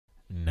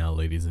Now,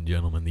 ladies and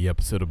gentlemen, the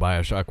episode of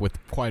Bioshock with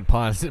quite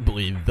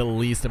possibly the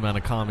least amount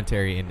of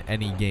commentary in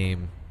any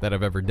game that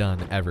I've ever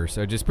done, ever.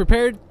 So just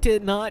prepare to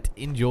not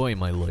enjoy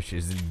my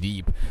luscious,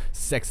 deep,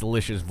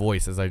 sexalicious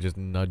voice as I just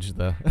nudge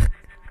the,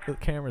 the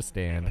camera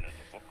stand.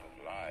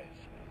 Lies.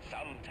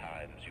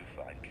 Sometimes you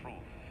find truth.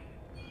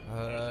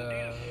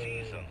 There's a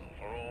season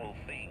for all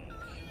things.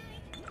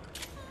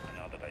 And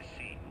now that I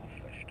see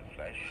you flesh to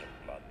flesh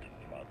and blood to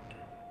blood,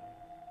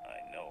 I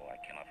know I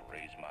cannot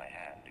raise my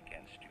hand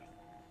against you.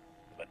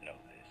 But know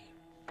this,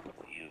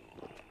 you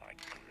are my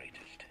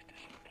greatest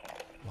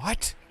disappointment.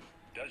 What?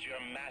 Does your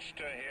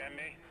master hear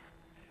me?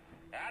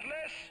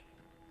 Atlas,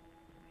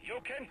 you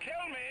can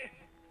kill me,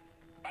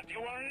 but you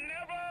will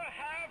never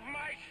have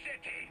my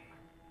city.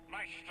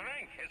 My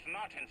strength is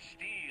not in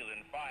steel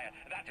and fire.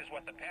 That is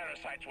what the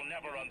parasites will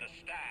never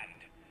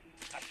understand.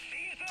 A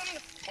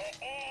season for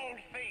all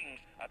things.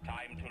 A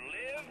time to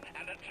live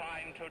and a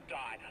time to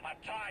die. A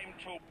time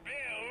to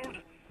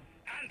build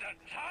and a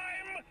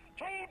time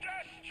to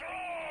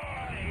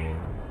destroy!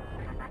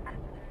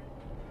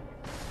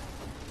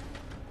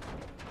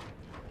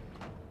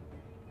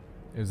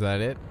 Is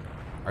that it?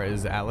 Or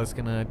is Atlas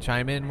gonna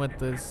chime in with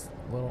this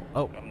little...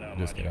 Oh,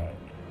 just kidding.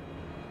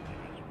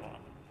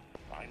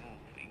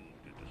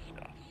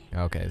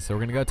 Okay, so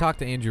we're gonna go talk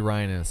to Andrew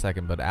Ryan in a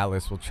second, but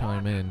Atlas will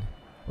chime in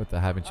with the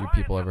haven't you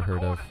people ever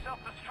heard of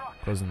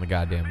closing the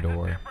goddamn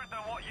door.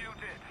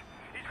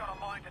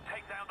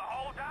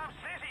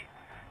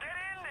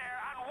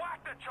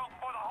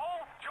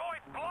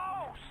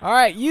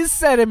 Alright, you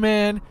said it,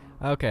 man!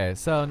 Okay,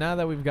 so now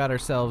that we've got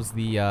ourselves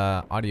the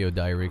audio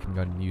diary, we can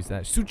go ahead and use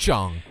that.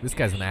 Suchong! This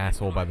guy's an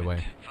asshole, by the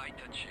way.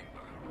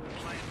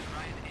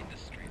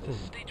 Ooh.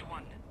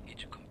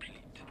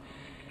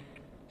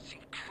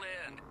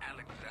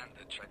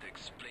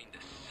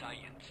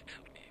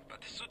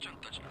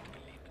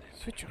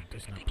 Suchong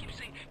does not. They keep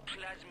saying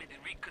plasmid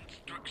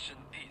reconstruction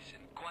this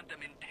and quantum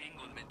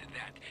entanglement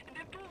that, and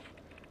they prove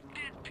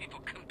dead people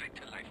come back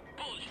to life.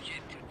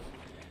 Bullshit!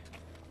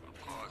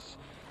 Of course,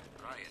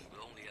 Ryan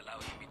will only allow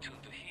you to be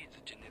tuned to his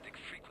genetic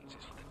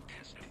frequencies for the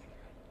testing.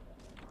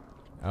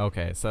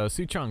 Okay, so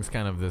Suchong's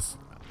kind of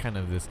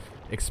this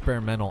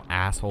experimental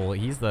asshole.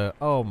 He's the...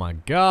 Oh my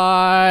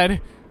god!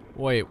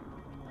 Wait,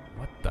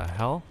 what the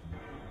hell?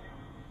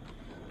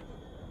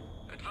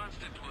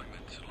 Advanced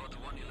deployment, lot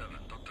 111,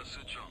 Dr.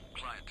 Suchong,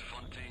 client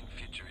Fontaine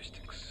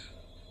Futuristics.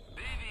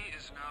 Baby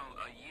is now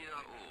a year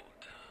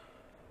old,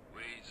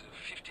 weighs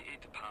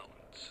 58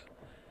 pounds,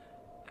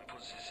 and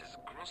possesses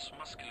gross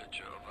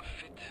musculature of a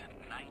fit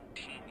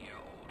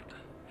 19-year-old.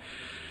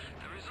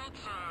 The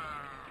results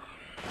are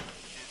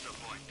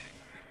disappointing,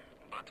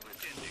 but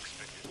within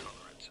expected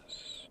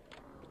tolerances.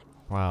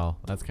 Wow,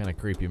 that's kind of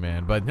creepy,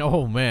 man. But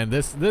oh man,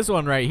 this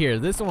one right here,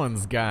 this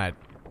one's got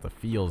the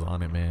feels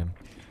on it, man.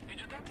 Did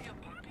you talk to your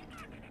puppy?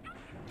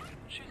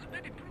 She's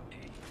very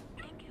pretty.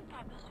 Thank you,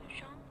 Papa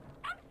Suchong.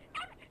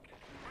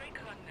 Break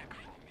her neck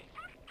for me.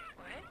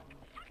 What?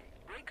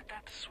 Break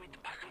that sweet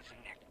puppy's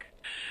neck.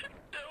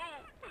 No,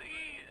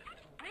 please.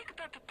 Break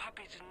that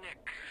puppy's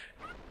neck.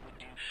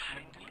 Would you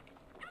kindly?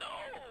 No.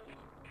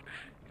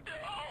 No.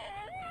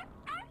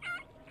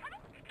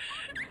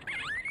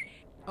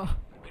 Oh.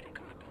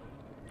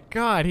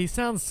 God, he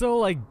sounds so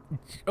like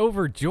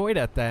overjoyed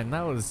at that, and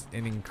that was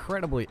an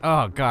incredibly...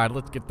 Oh God,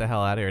 let's get the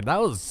hell out of here. That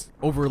was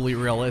overly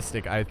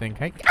realistic, I think.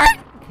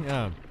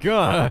 Oh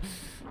God,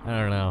 I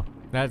don't know.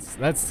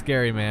 That's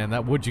scary, man.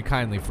 That "would you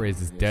kindly"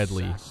 phrase is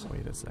deadly.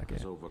 Wait a second.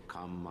 Has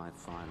overcome my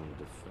final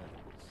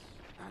defense,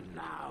 and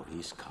now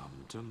he's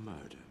come to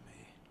murder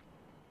me.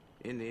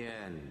 In the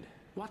end,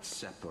 what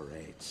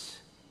separates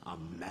a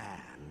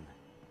man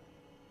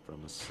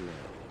from a slave?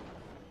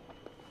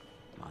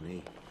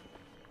 Money?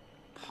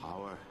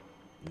 Power?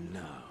 No.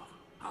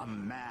 A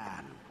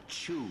man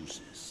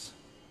chooses.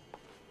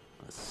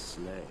 A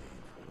slave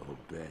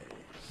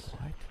obeys.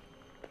 What?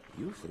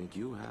 You think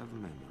you have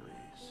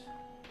memories.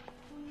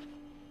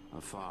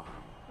 A farm.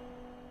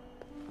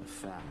 A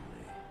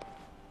family.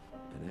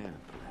 An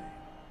airplane.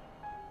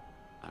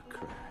 A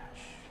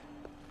crash.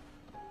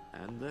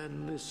 And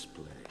then this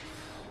place.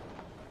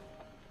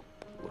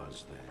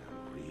 Was there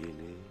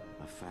really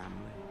a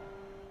family?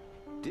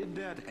 Did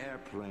that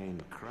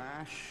airplane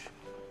crash?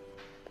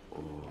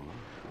 Or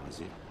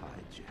was it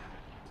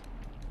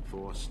hijacked?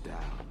 Forced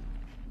down.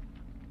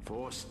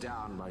 Forced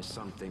down by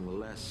something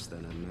less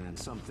than a man.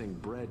 Something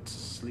bred to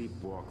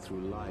sleepwalk through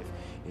life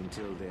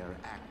until they are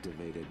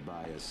activated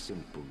by a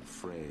simple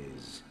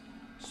phrase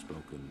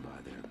spoken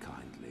by their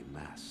kindly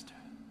master.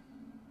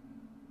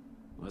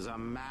 Was a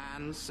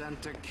man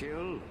sent to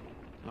kill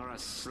or a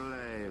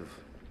slave?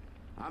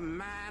 A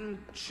man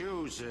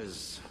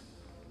chooses.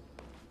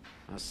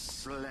 A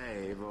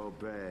slave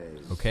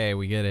obeys. Okay,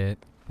 we get it.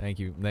 Thank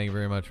you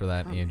very much for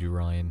that, Andrew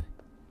Ryan.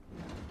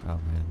 Oh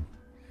man.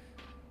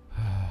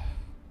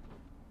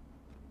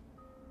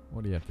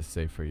 What do you have to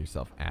say for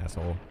yourself,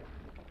 asshole?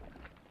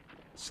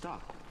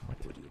 Stop.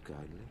 What? Would you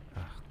kindly?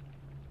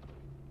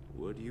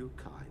 Would you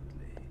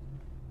kindly?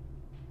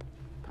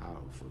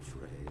 Powerful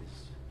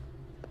phrase.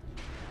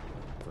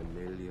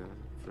 Familiar,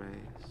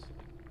 phrase?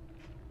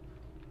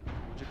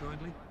 Would you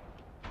kindly?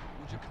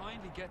 Would you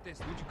kindly get this?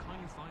 Would you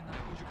kindly find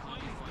that? Would you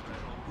kindly find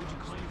that? Would you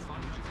kindly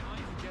find? Would you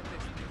kindly get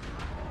this?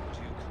 Would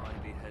you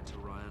kindly head to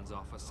Ryan's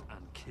office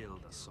and kill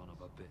the son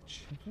of a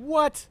bitch?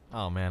 What?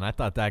 Oh man, I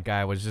thought that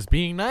guy was just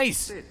being nice.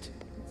 Sit.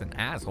 He's an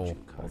asshole.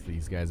 Both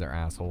these guys are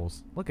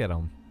assholes. Look at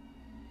him.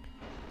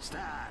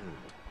 Stand.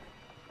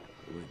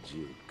 Would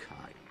you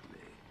kindly?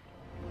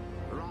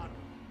 Run.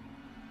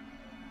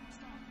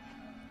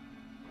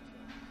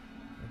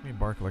 Let me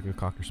bark like a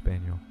cocker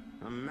spaniel.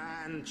 A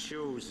man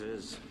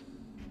chooses.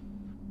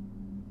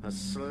 A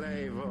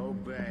slave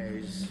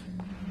obeys.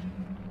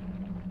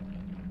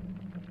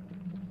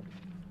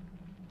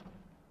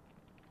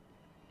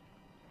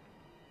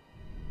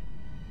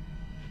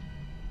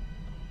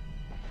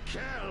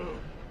 Kill!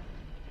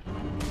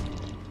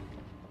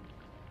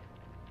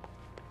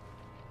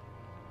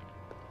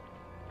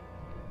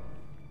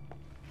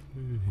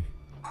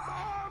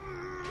 A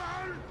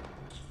man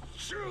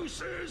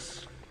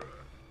chooses.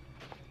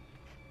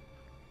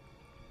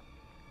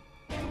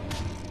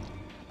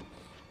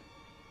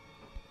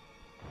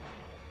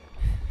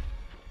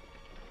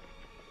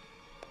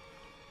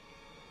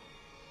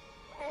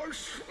 A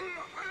slave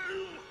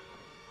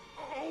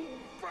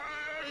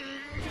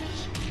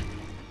obeys.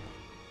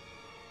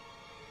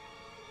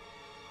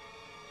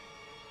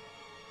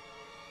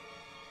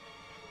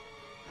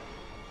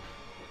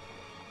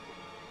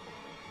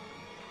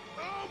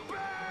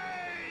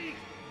 Obey!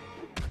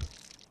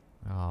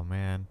 Oh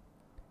man.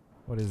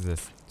 What is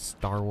this?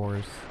 Star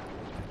Wars?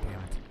 God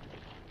damn it.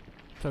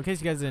 So in case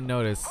you guys didn't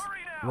notice,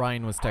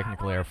 Ryan was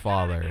technically our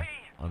father,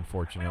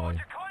 unfortunately.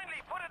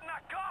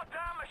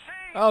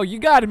 Oh, you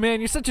got it, man.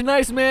 You're such a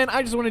nice man.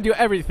 I just want to do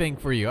everything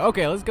for you.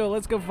 Okay, let's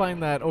go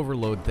find that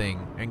overload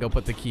thing and go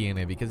put the key in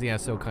it because he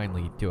asked so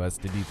kindly to us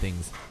to do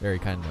things very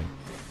kindly.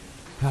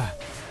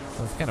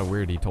 So it's kind of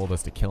weird he told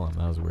us to kill him.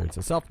 That was weird. So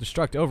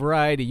self-destruct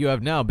override. You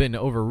have now been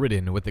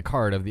overridden with the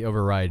card of the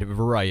override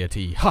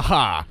variety.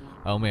 Haha.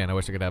 Oh man, I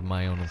wish I could have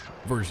my own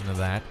version of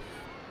that.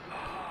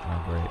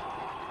 Oh, great.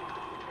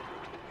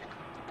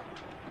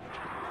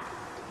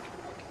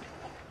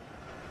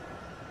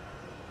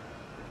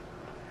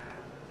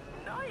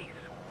 Nice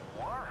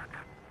work,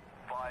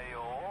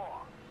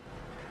 Bio.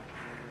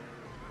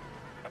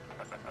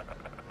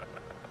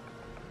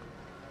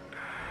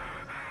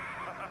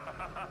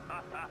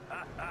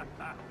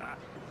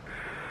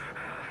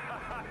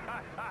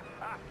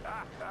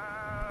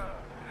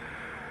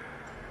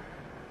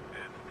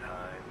 It's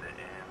time to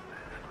end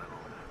this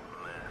little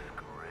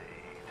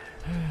masquerade.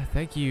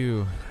 Thank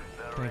you.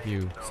 Thank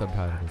you,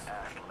 subtitles.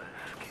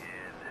 Atlas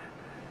kid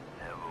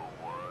never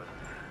was.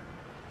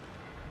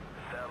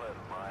 Selling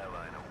my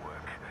line of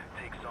work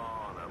takes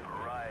on a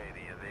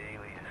variety of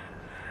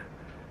aliases.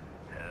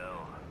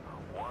 Hell,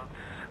 once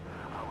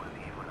I was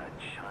even a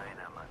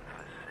Chinaman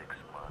for 6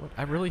 months. What?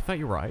 I really thought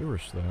you were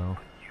Irish, though.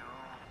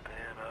 You've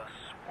been a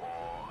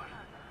sport,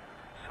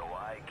 so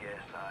I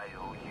guess I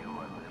owe you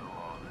a little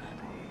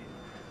honesty.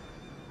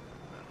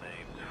 The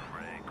name's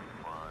Frank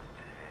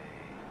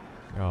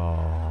Fontaine.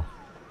 Oh.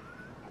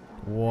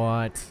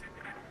 What?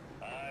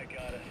 I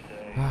gotta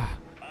say, I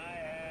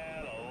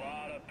had a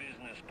lot of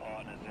business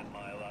partners in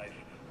my life,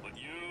 but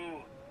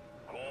you,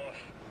 of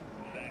course,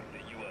 the fact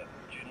that you were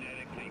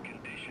genetically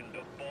conditioned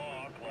to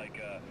bark like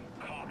a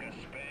cocker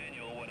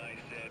spaniel when I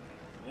said,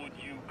 would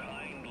you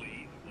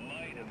kindly,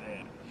 might have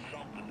had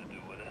something to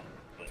do with it,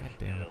 but God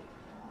damn it. still.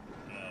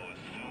 Now, as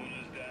soon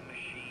as that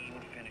machine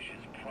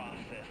finishes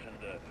processing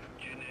the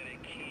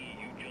genetic key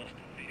you just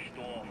fished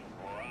off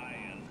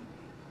Ryan,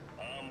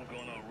 I'm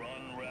gonna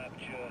run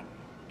Rapture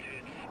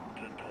tits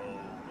to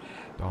toes.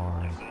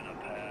 Darn. And then,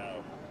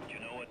 pal, you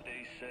know what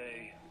they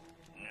say?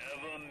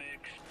 Never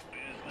mix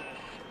business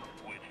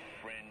with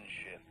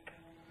friendship.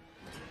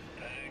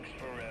 Thanks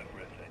for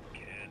everything,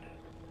 kid.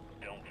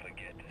 Don't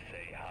forget to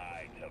say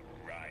hi to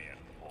Ryan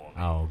for me.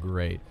 Oh,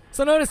 great.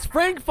 So notice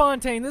Frank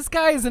Fontaine, this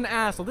guy is an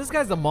asshole. This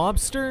guy's a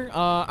mobster.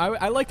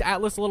 I liked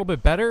Atlas a little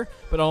bit better,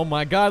 but oh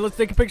my god, let's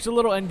take a picture a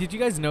little. And did you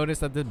guys notice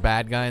that the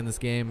bad guy in this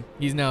game,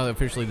 he's now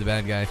officially the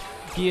bad guy.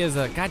 He is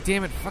a, god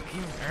damn it,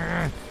 fucking,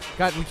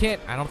 god, we can't,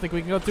 I don't think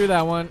we can go through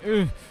that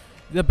one.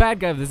 The bad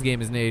guy of this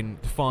game is named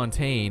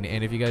Fontaine,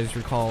 and if you guys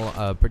recall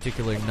a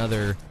particular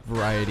another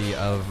variety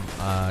of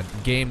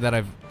game that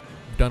I've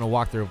done a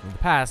walkthrough of in the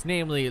past,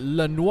 namely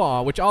Le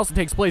Noir, which also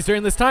takes place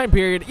during this time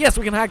period. Yes,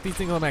 we can hack these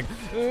things on the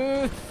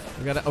Mac.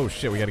 We gotta, oh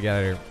shit, we gotta get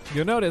out of here.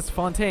 You'll notice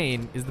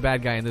Fontaine is the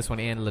bad guy in this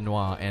one, and Le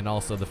Noir, and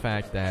also the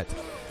fact that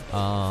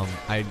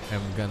I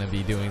am gonna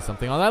be doing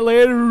something on that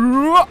later.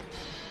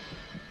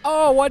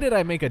 Oh, why did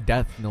I make a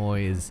death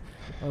noise?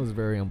 That was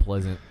very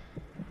unpleasant.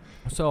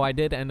 So I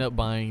did end up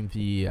buying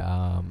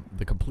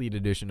the complete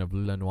edition of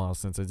Le Noir,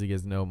 since as you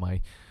guys know,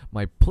 my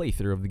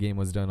playthrough of the game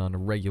was done on a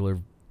regular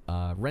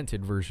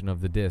rented version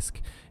of the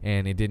disc,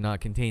 and it did not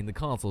contain the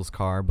consoles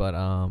car, but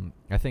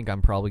I think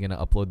I'm probably going to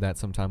upload that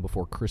sometime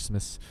before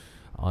Christmas.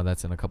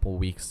 That's in a couple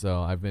weeks,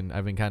 so I've been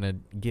kind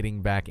of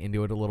getting back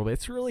into it a little bit.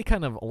 It's really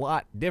kind of a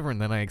lot different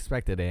than I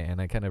expected it, and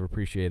I kind of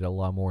appreciate it a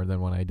lot more than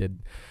when I did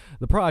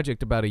the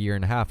project about a year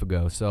and a half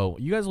ago. So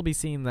you guys will be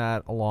seeing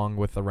that along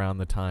with around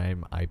the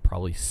time I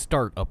probably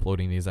start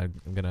uploading these.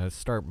 I'm gonna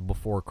start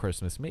before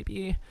Christmas,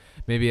 maybe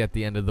at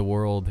the end of the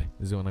world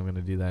is when I'm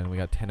gonna do that. And we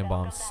got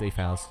Tenenbaum's Safe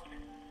House.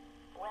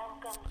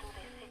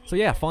 So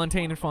yeah,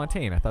 Fontaine and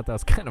Fontaine. I thought that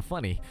was kind of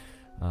funny.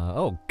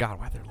 Oh God,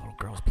 why are there little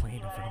girls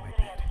playing in front of my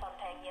bed?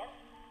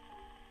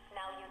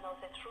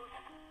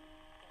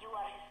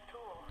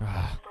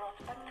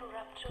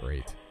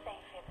 Great.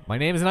 My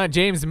name is not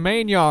James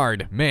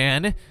Maynard,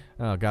 man.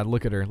 Oh God,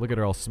 look at her. Look at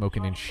her all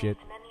smoking and shit.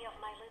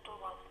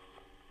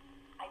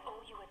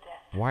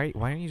 Why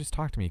don't you just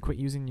talk to me? Quit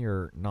using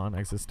your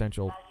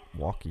non-existential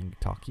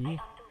walkie-talkie.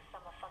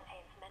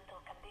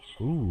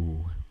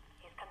 Ooh.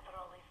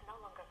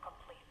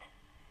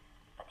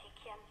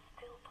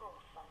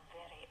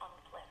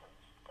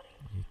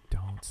 You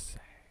don't say.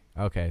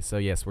 Okay, so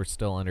yes, we're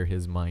still under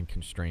his mind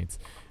constraints.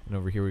 And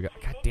over here we got...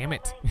 God damn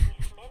it.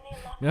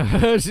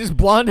 She's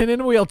blonde and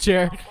in a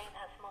wheelchair.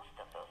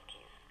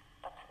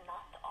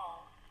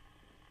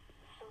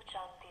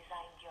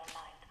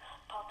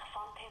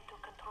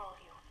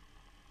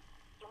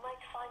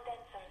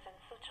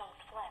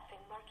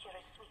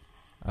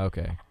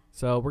 Okay,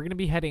 so we're gonna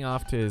be heading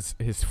off to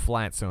his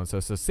flat zone. So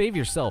save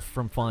yourself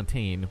from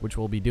Fontaine, which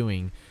we'll be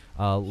doing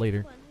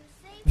later.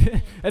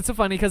 It's so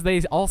funny because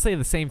they all say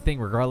the same thing,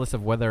 regardless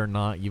of whether or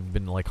not you've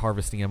been like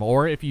harvesting them,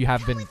 or if you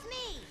have been.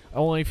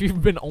 Only if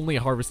you've been only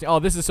harvesting. Oh,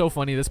 this is so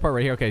funny. This part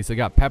right here. Okay, so you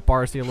got pet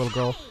bar. See a little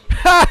girl.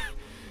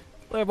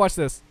 Watch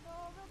this.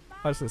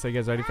 Watch this. Are you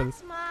guys ready for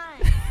this?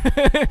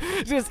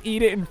 Just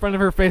eat it in front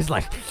of her face,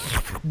 like.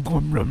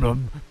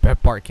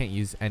 Pet bar. Can't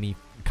use any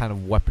kind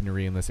of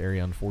weaponry in this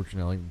area,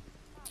 unfortunately.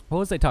 What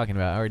was I talking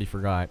about? I already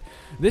forgot.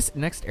 This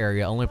next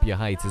area, Olympia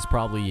Heights, is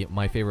probably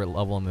my favorite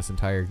level in this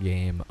entire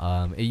game.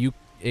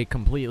 It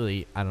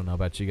completely, I don't know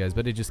about you guys,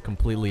 but it just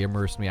completely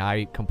immersed me.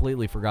 I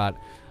completely forgot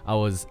I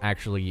was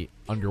actually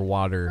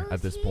underwater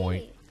at this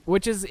point,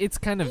 which is, it's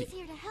kind of,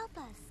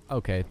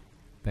 okay,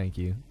 thank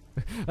you.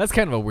 That's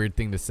kind of a weird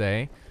thing to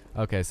say.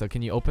 Okay, so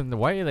can you open the,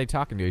 why are they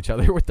talking to each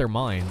other with their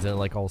minds? They're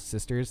like all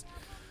sisters.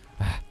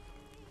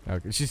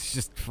 Okay, she's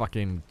just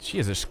fucking, she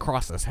is as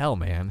cross as hell,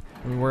 man.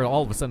 I mean, we're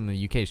all of a sudden in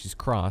the UK, she's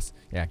cross.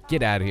 Yeah,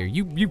 get out of here.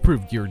 You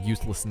proved your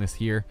uselessness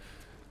here.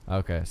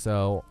 Okay,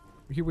 so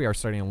here we are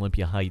starting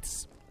Olympia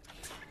Heights.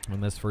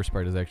 And this first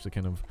part is actually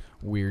kind of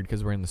weird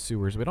because we're in the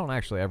sewers. We don't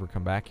actually ever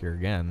come back here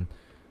again.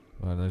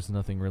 Well, there's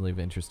nothing really of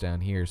interest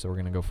down here, so we're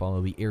going to go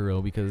follow the arrow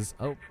because,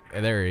 oh,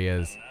 there he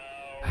is.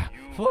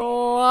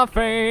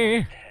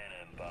 Fluffy!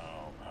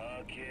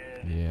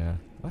 Yeah.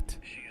 What?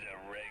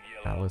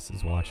 Alice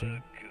is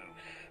watching.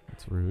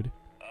 That's rude.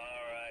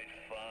 Alright,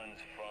 fun's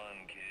fun,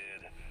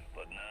 kid.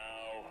 But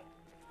now,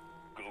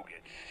 go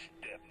get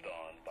stepped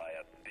on by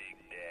a big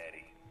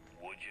daddy.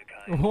 Would you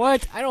kind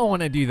What? I don't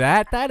want to do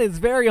that. That is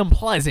very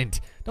unpleasant.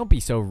 Don't be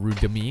so rude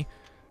to me.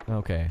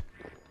 Okay.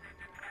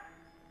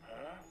 Huh?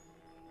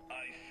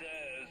 I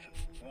says,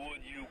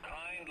 would you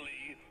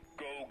kindly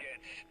go get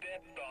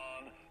stepped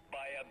on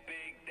by a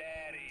big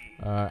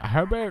daddy?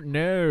 How about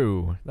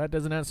no? That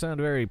does not sound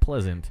very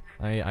pleasant.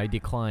 I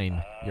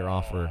decline your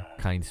offer,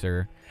 kind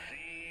sir.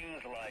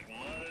 Seems like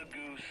Mother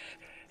Goose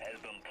has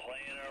been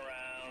playing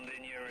around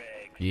in your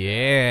egg.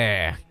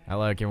 Yeah. I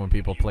like it when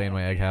people play in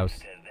my egg house.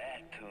 To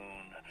that tune,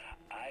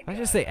 I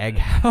just say egg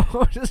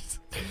house.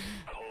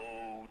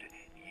 Code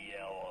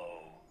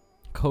Yellow.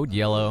 Code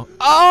Yellow.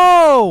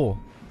 Oh!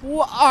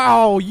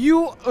 Wow,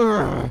 you.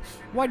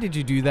 Why did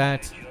you do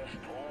that? Just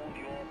told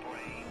your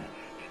brain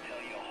to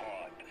tell your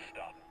heart to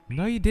stop.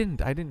 No, you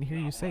didn't. I didn't hear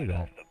you say Right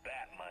that. off the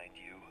bat, mind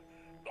you,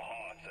 the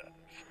heart's a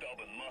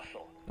stubborn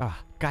muscle.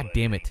 Ah, god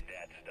damn it.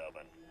 That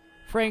stubborn.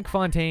 Frank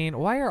Fontaine,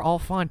 why are all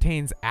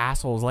Fontaines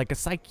assholes like a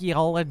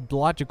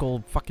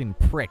psychological fucking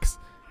pricks?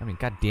 I mean,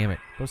 god damn it.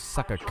 Go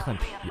suck a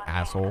cunt, you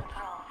asshole. Then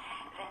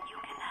you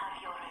can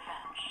have your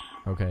revenge.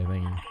 Okay,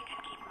 thank you. You can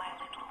keep my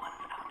little ones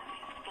out of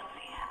his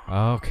filthy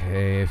hands.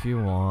 Okay, if you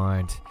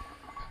want.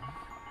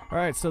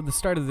 Alright, so the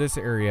start of this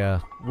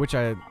area, which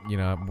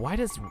why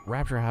does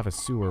Rapture have a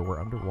sewer? We're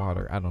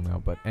underwater. I don't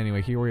know. But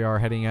anyway, here we are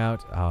heading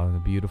out. Oh, the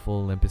beautiful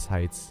Olympus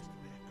Heights.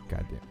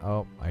 God damn.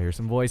 Oh, I hear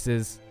some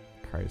voices.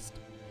 Christ.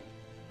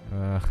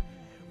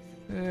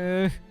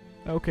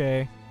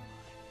 Okay.